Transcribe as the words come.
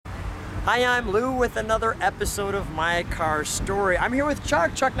Hi, I'm Lou with another episode of My Car Story. I'm here with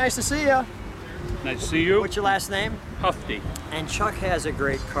Chuck. Chuck, nice to see you. Nice to see you. What's your last name? Hufty. And Chuck has a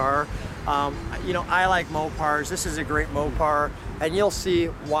great car. You know, I like Mopars. This is a great Mopar, and you'll see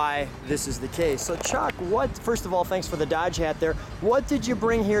why this is the case. So Chuck, first of all, thanks for the Dodge hat there. What did you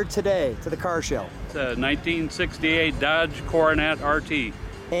bring here today to the car show? It's a 1968 Dodge Coronet RT.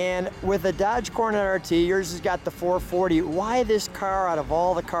 And with the Dodge Coronet RT, yours has got the 440. Why this car out of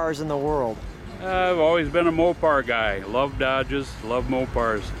all the cars in the world? I've always been a Mopar guy. Love Dodges, love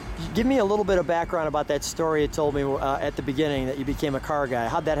Mopars. Give me a little bit of background about that story you told me at the beginning that you became a car guy.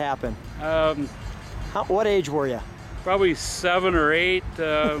 How'd that happen? What age were you? Probably 7 or 8.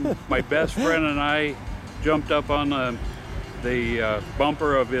 My best friend and I jumped up on the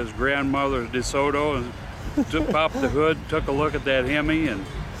bumper of his grandmother's Desoto and popped the hood, took a look at that Hemi, and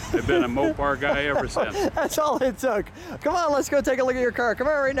I've been a Mopar guy ever since. That's all it took. Come on, let's go take a look at your car. Come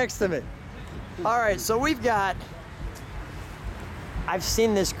on, right next to me. All right, so I've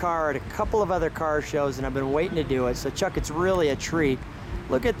seen this car at a couple of other car shows, and I've been waiting to do it. So Chuck, it's really a treat.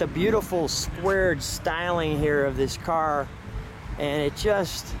 Look at the beautiful squared styling here of this car, and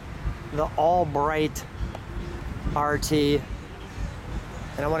the all bright RT. And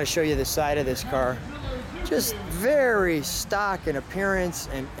I want to show you the side of this car. Just very stock in appearance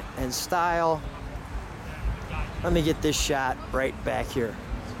and style. Let me get this shot right back here.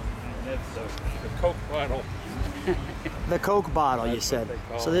 That's the Coke bottle. The Coke bottle, you said.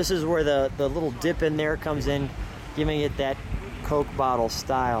 So this is where the little dip in there comes in, giving it that Coke bottle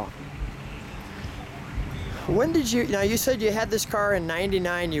style. When did now you said you had this car in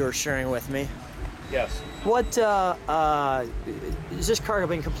 '99 you were sharing with me. Yes. What, is this car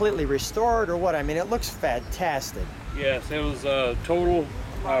been completely restored or what? I mean, it looks fantastic. Yes, it was a total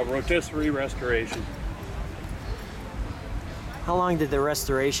rotisserie restoration. How long did the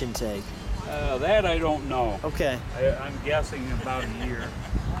restoration take? That I don't know. Okay. I'm guessing about a year.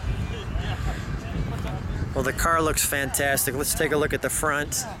 Well, the car looks fantastic. Let's take a look at the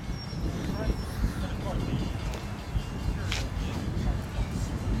front.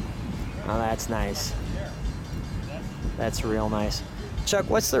 Oh, that's nice. That's real nice. Chuck,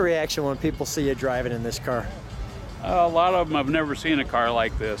 what's the reaction when people see you driving in this car? A lot of them have never seen a car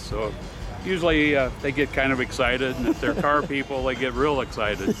like this, so usually they get kind of excited, and if they're car people, they get real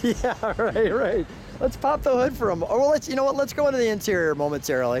excited. Yeah, right. Let's pop the hood for them. Or let's go into the interior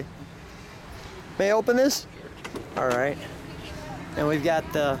momentarily. May I open this? All right. And we've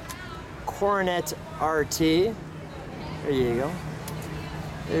got the Coronet RT. There you go.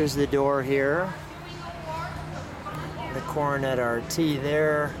 There's the door here. The Coronet RT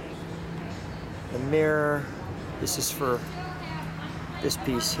there. The mirror. This is for this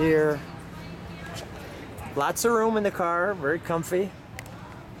piece here. Lots of room in the car, very comfy.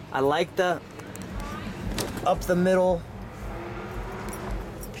 I like the up the middle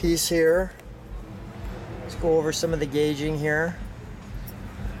piece here. Let's go over some of the gauging here.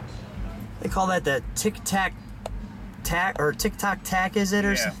 They call that the tic-tac tack, or tic-toc tack, is it?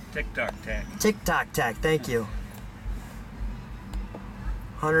 Or yeah, tic-toc tack. Tic-toc tack, thank you.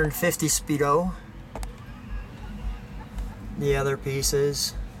 150 speedo. The other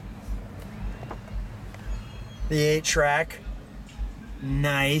pieces. The 8-track.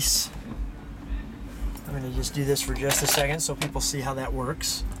 Nice. I'm going to just do this for just a second so people see how that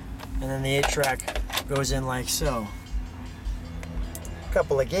works. And then the 8-track goes in like so. A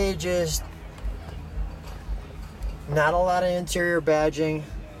couple of gauges. Not a lot of interior badging.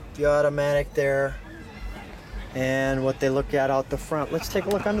 The automatic there. And what they look at out the front. Let's take a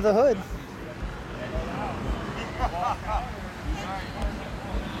look under the hood.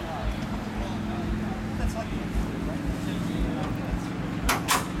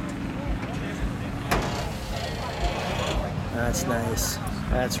 That's nice.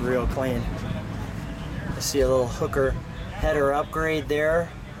 That's real clean. I see a little hooker header upgrade there.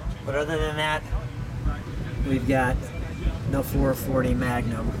 But other than that, we've got the 440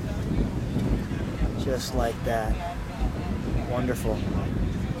 Magnum. Just like that. Wonderful.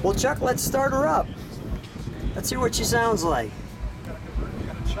 Well, Chuck, let's start her up. Let's see what she sounds like.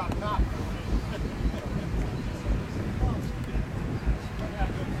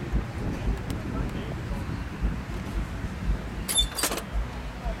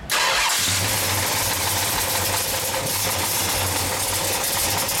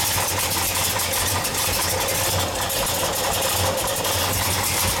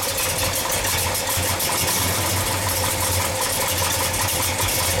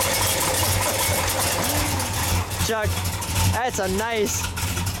 Chuck, that's a nice.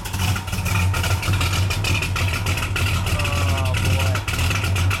 Oh boy.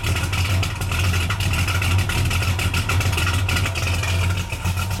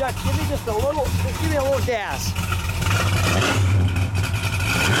 Give me just a little, just give me a little gas.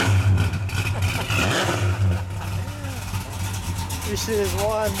 Just do this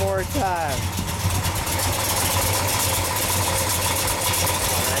one more time.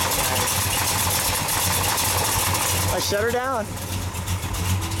 Oh, that's nice. I shut her down.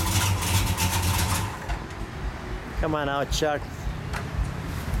 Come on out, Chuck.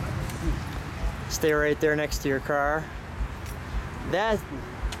 Stay right there next to your car. That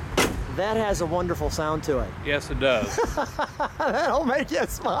has a wonderful sound to it. Yes, it does. That'll make you A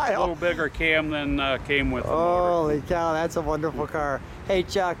smile. little bigger cam than came with the motor. Holy cow, that's a wonderful car. Hey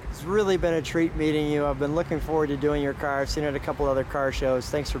Chuck, it's really been a treat meeting you. I've been looking forward to doing your car. I've seen it at a couple other car shows.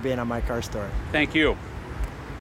 Thanks for being on My Car Story. Thank you.